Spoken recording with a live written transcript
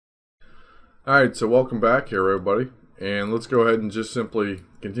Alright, so welcome back here everybody, and let's go ahead and just simply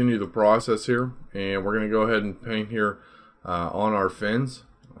continue the process here, and we're going to go ahead and paint here on our fins,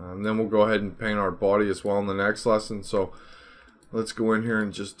 and then we'll go ahead and paint our body as well in the next lesson. So let's go in here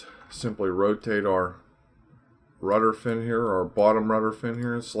and just simply rotate our rudder fin here, our bottom rudder fin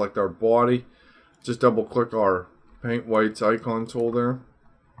here, and select our body. Just double click our paint whites icon tool there,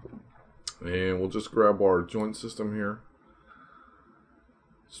 and we'll just grab our joint system here.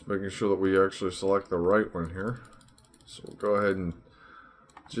 Just making sure that we actually select the right one here. So we'll go ahead and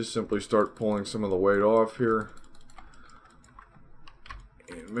just simply start pulling some of the weight off here.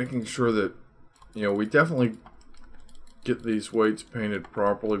 And making sure that, we definitely get these weights painted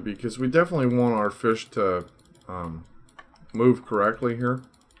properly, because we definitely want our fish to move correctly here.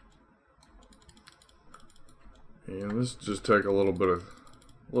 And this just take a little bit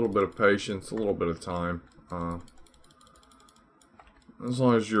of patience, a little bit of time. As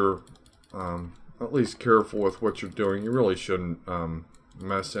long as you're at least careful with what you're doing, you really shouldn't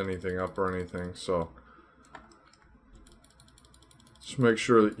mess anything up or anything. So just make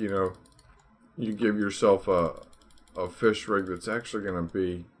sure that you give yourself a fish rig that's actually going to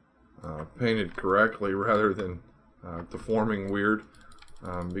be painted correctly rather than deforming weird,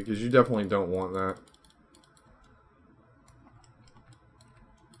 because you definitely don't want that.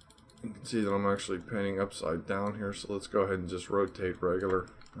 You can see that I'm actually painting upside down here, so let's go ahead and just rotate regular,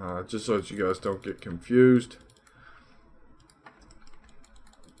 just so that you guys don't get confused.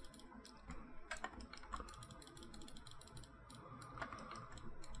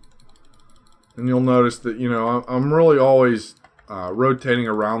 And you'll notice that, I'm really always rotating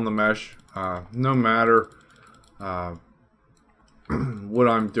around the mesh, no matter what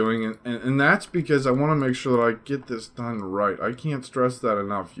I'm doing, and that's because I want to make sure that I get this done right. I can't stress that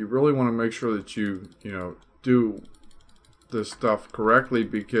enough. You really want to make sure that you do this stuff correctly,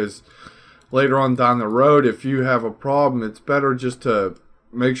 because later on down the road, if you have a problem, it's better just to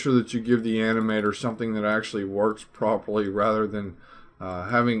make sure that you give the animator something that actually works properly, rather than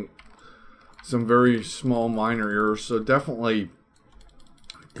having some very small minor errors. So definitely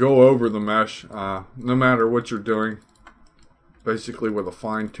go over the mesh, no matter what you're doing, basically with a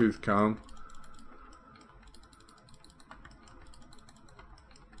fine-tooth comb,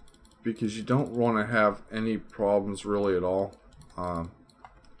 because you don't want to have any problems really at all, and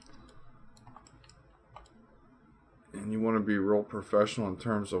you want to be real professional in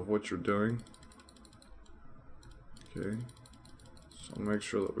terms of what you're doing. Okay, so make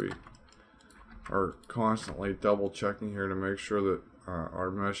sure that we are constantly double checking here to make sure that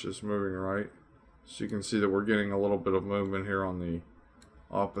our mesh is moving right. So you can see that we're getting a little bit of movement here on the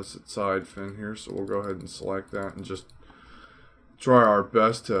opposite side fin here. So we'll go ahead and select that and just try our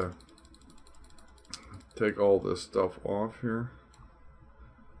best to take all this stuff off here.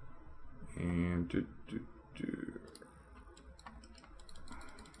 And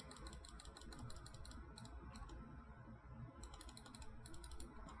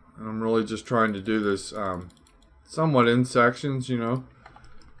And I'm really just trying to do this somewhat in sections,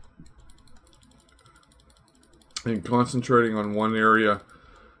 and concentrating on one area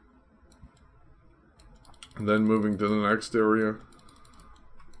and then moving to the next area.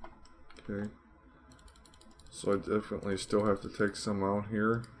 Okay, so I definitely still have to take some out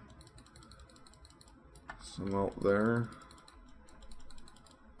here, some out there.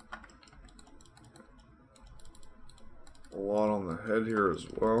 A lot on the head here as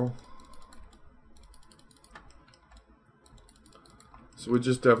well. So we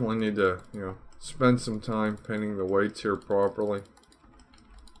just definitely need to, spend some time painting the weights here properly.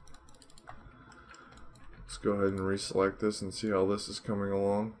 Let's go ahead and reselect this and see how this is coming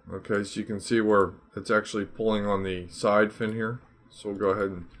along. Okay, so you can see where it's actually pulling on the side fin here. So we'll go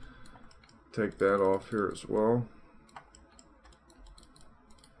ahead and take that off here as well.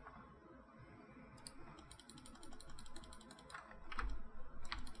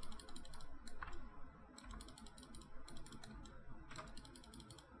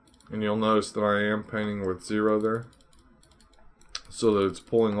 And you'll notice that I am painting with 0 there, so that it's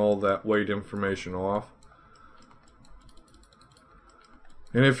pulling all that weight information off.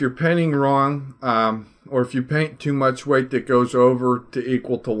 And if you're painting wrong, or if you paint too much weight that goes over to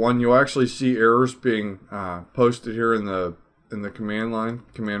equal to 1, you'll actually see errors being posted here in the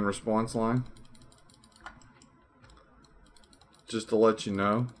command response line. Just to let you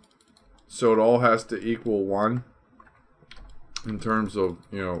know. So it all has to equal 1 in terms of,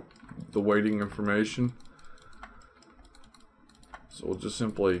 the weighting information. So we'll just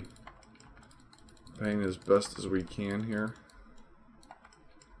simply paint as best as we can here.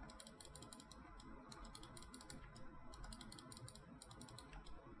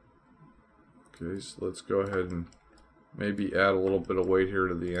 Okay, so let's go ahead and maybe add a little bit of weight here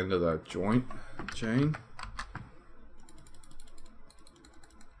to the end of that joint chain,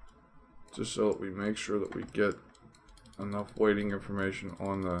 just so that we make sure that we get enough weighting information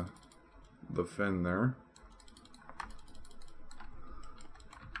on the fin there.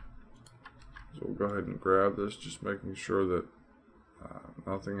 So we'll go ahead and grab this, just making sure that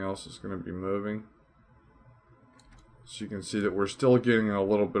nothing else is going to be moving. So you can see that we're still getting a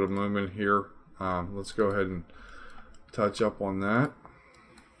little bit of movement here. Let's go ahead and touch up on that.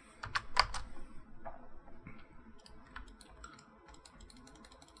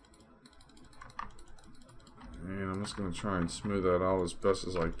 And I'm just going to try and smooth that out as best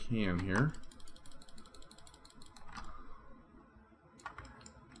as I can here.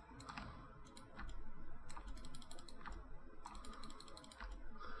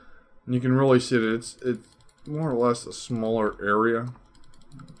 And you can really see that it's more or less a smaller area.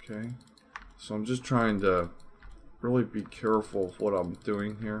 Okay, so I'm just trying to really be careful of what I'm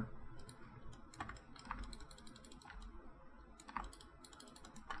doing here.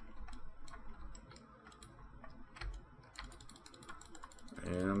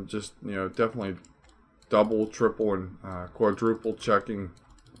 And I'm just, definitely double, triple, and quadruple checking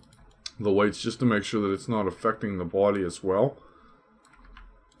the weights just to make sure that it's not affecting the body as well.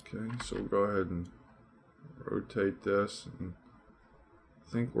 Okay, so we'll go ahead and rotate this, and I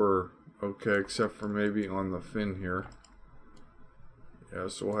think we're okay except for maybe on the fin here. Yeah,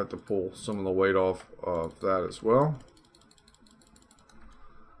 so we'll have to pull some of the weight off of that as well.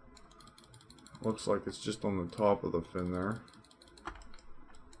 Looks like it's just on the top of the fin there.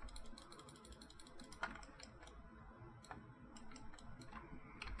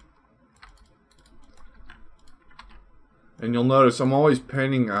 And you'll notice I'm always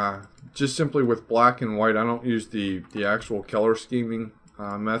painting just simply with black and white. I don't use the actual color scheming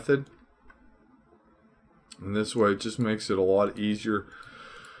method. And this way it just makes it a lot easier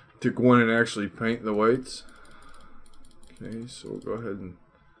to go in and actually paint the weights. Okay, so we'll go ahead and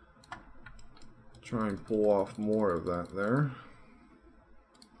try and pull off more of that there.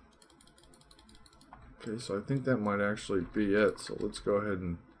 Okay, so I think that might actually be it. So let's go ahead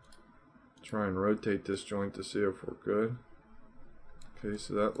and try and rotate this joint to see if we're good. Okay,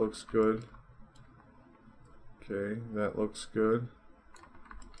 so that looks good. Okay, that looks good.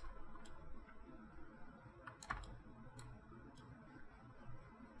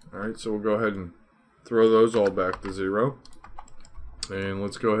 Alright, so we'll go ahead and throw those all back to 0. And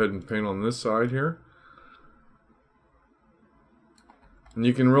let's go ahead and paint on this side here. And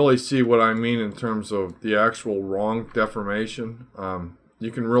you can really see what I mean in terms of the actual wrong deformation. You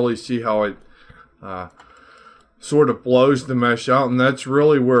can really see how it sort of blows the mesh out, and that's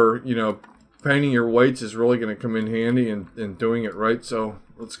really where, painting your weights is really going to come in handy in doing it right. So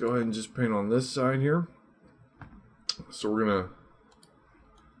let's go ahead and just paint on this side here. So we're going to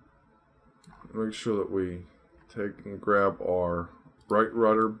make sure that we take and grab our right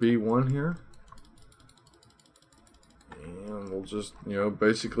rudder B1 here. And we'll just,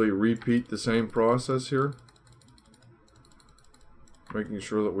 basically repeat the same process here. Making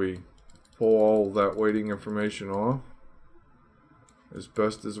sure that we pull all of that weighting information off as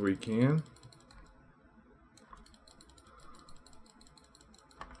best as we can.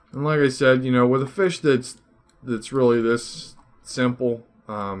 And like I said, with a fish that's really this simple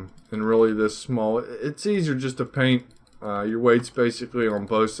and really this small, it's easier just to paint your weights basically on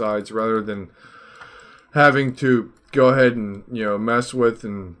both sides rather than having to go ahead and mess with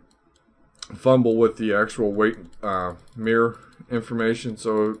and fumble with the actual weight mirror information.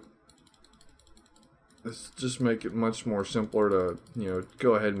 So let's just make it much more simpler to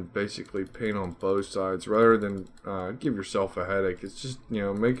go ahead and basically paint on both sides rather than give yourself a headache. It's just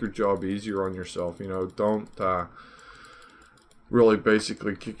make your job easier on yourself. Don't really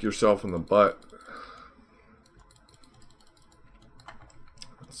basically kick yourself in the butt.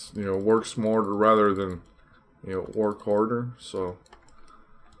 It's, work smarter rather than work harder. So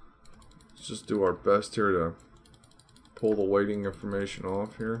let's just do our best here to pull the weighting information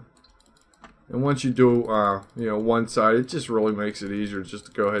off here. And once you do, one side, it just really makes it easier just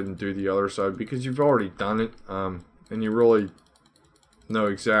to go ahead and do the other side because you've already done it, and you really know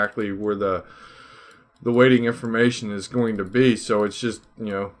exactly where the weighting information is going to be. So it's just,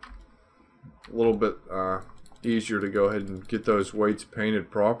 a little bit easier to go ahead and get those weights painted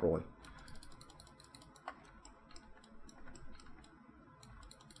properly.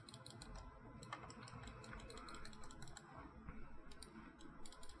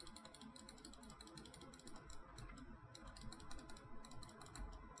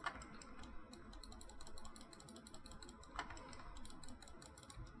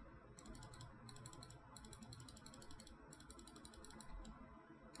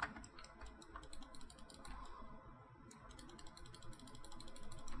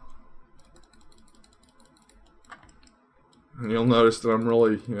 And you'll notice that I'm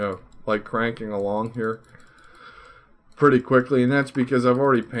really, like cranking along here pretty quickly, and that's because I've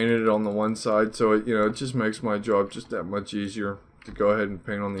already painted it on the one side, so it just makes my job just that much easier to go ahead and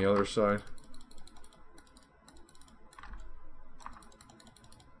paint on the other side.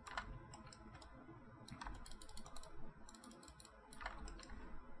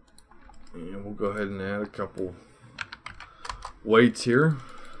 And we'll go ahead and add a couple weights here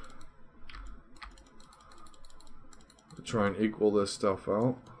to try and equal this stuff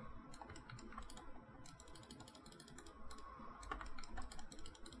out.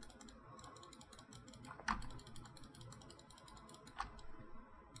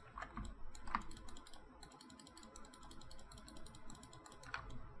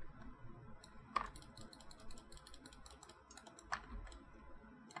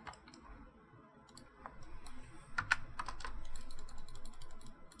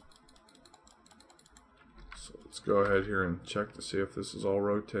 Let's go ahead here and check to see if this is all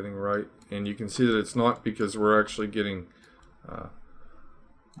rotating right. And you can see that it's not, because we're actually getting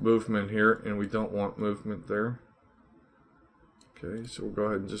movement here, and we don't want movement there. Okay, so we'll go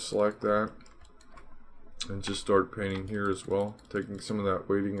ahead and just select that and just start painting here as well, taking some of that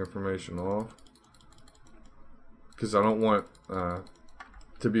weighting information off, because I don't want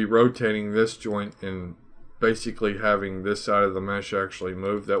to be rotating this joint and basically having this side of the mesh actually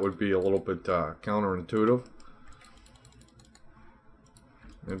move. That would be a little bit counterintuitive.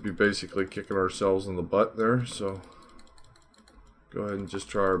 It'd be basically kicking ourselves in the butt there. So go ahead and just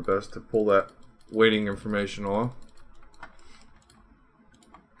try our best to pull that weighting information off.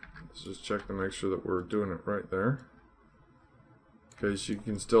 Let's just check to make sure that we're doing it right there. Okay, so you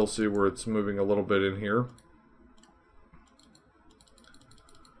can still see where it's moving a little bit in here.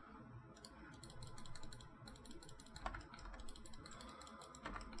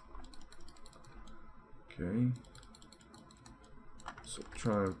 Okay. So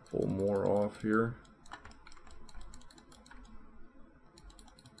try and pull more off here.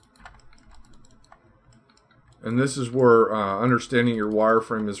 And this is where understanding your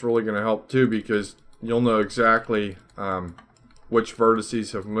wireframe is really going to help too, because you'll know exactly which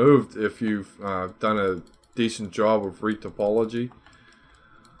vertices have moved if you've done a decent job of retopology.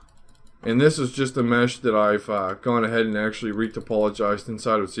 And this is just a mesh that I've gone ahead and actually retopologized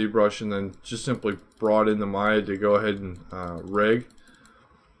inside of ZBrush, and then just simply brought into Maya to go ahead and rig.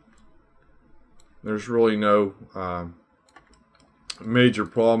 There's really no major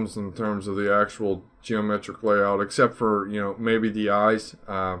problems in terms of the actual geometric layout, except for maybe the eyes.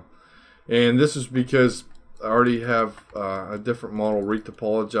 And this is because I already have a different model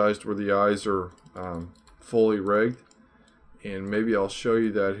retopologized where the eyes are fully rigged. And maybe I'll show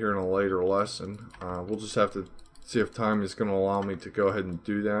you that here in a later lesson. We'll just have to see if time is going to allow me to go ahead and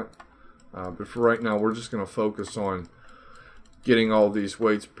do that. But for right now, we're just going to focus on getting all these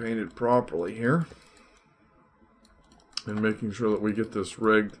weights painted properly here, and making sure that we get this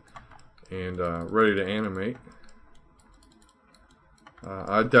rigged and ready to animate.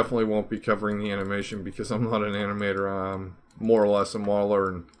 I definitely won't be covering the animation because I'm not an animator. I'm more or less a modeler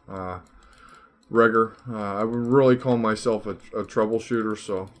and rigger. I would really call myself a troubleshooter,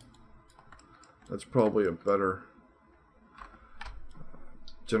 so that's probably a better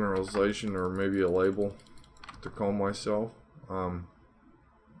generalization, or maybe a label to call myself.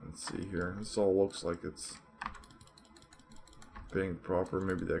 Let's see here. This all looks like it's being proper.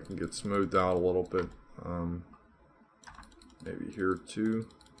 Maybe that can get smoothed out a little bit. Maybe here too.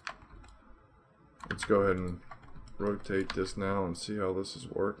 Let's go ahead and rotate this now and see how this is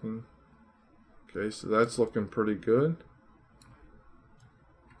working. Okay, so that's looking pretty good.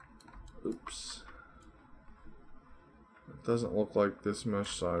 Oops. It doesn't look like this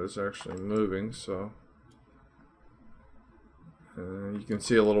mesh side is actually moving, so you can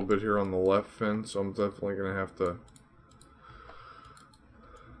see a little bit here on the left fin, so I'm definitely going to have to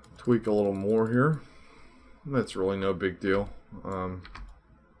tweak a little more here. That's really no big deal. We're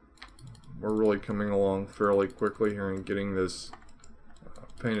really coming along fairly quickly here and getting this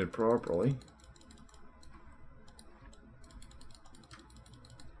painted properly.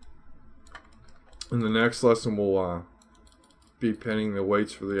 In the next lesson, we'll be painting the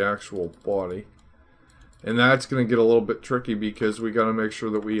weights for the actual body. And that's going to get a little bit tricky because we got to make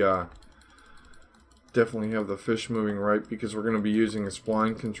sure that we definitely have the fish moving right, because we're going to be using a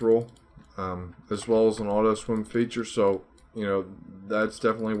spline control as well as an auto swim feature. So that's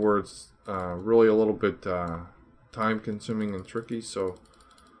definitely where it's really a little bit time consuming and tricky. So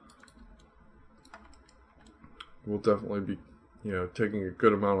we'll definitely be taking a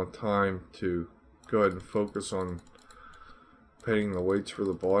good amount of time to go ahead and focus on painting the weights for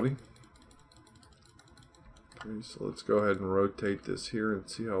the body. Okay, so let's go ahead and rotate this here and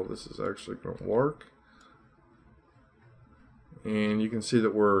see how this is actually going to work. And you can see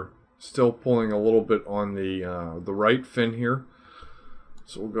that we're still pulling a little bit on the right fin here.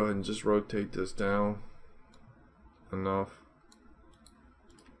 So we'll go ahead and just rotate this down enough.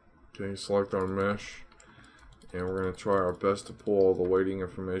 Okay, select our mesh. And we're going to try our best to pull all the weighting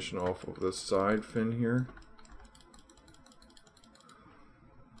information off of this side fin here.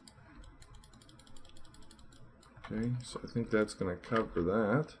 Okay, so I think that's going to cover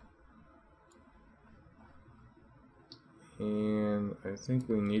that. And I think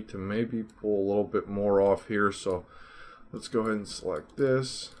we need to maybe pull a little bit more off here, so let's go ahead and select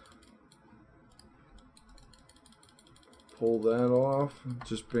this. Pull that off,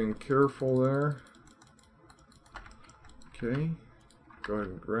 just being careful there. Okay, go ahead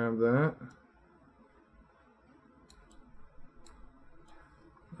and grab that.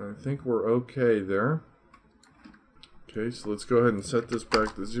 I think we're okay there. Okay, so let's go ahead and set this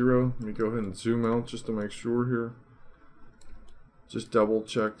back to 0. Let me go ahead and zoom out just to make sure here. Just double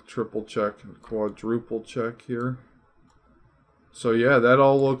check, triple check, and quadruple check here. So yeah, that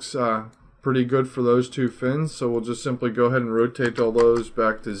all looks pretty good for those two fins. So we'll just simply go ahead and rotate all those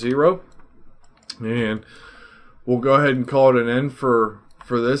back to 0. And we'll go ahead and call it an end for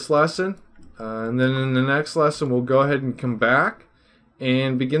this lesson. And then in the next lesson, we'll go ahead and come back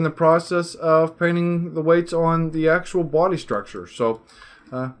and begin the process of painting the weights on the actual body structure. So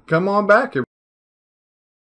come on back.